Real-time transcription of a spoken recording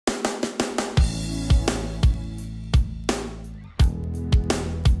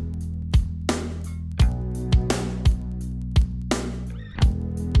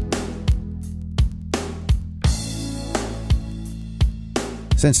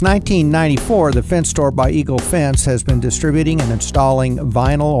Since 1994, the fence store by Eagle Fence has been distributing and installing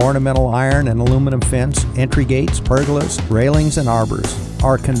vinyl, ornamental iron, and aluminum fence, entry gates, pergolas, railings, and arbors.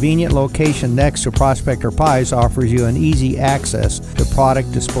 Our convenient location next to Prospector Pies offers you an easy access to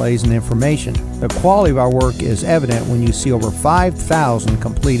product displays and information. The quality of our work is evident when you see over 5,000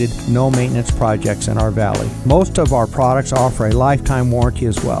 completed no-maintenance projects in our valley. Most of our products offer a lifetime warranty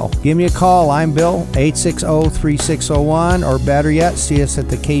as well. Give me a call. I'm Bill, 860-3601, or better yet, see us at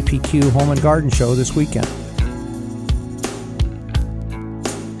the KPQ Home and Garden Show this weekend.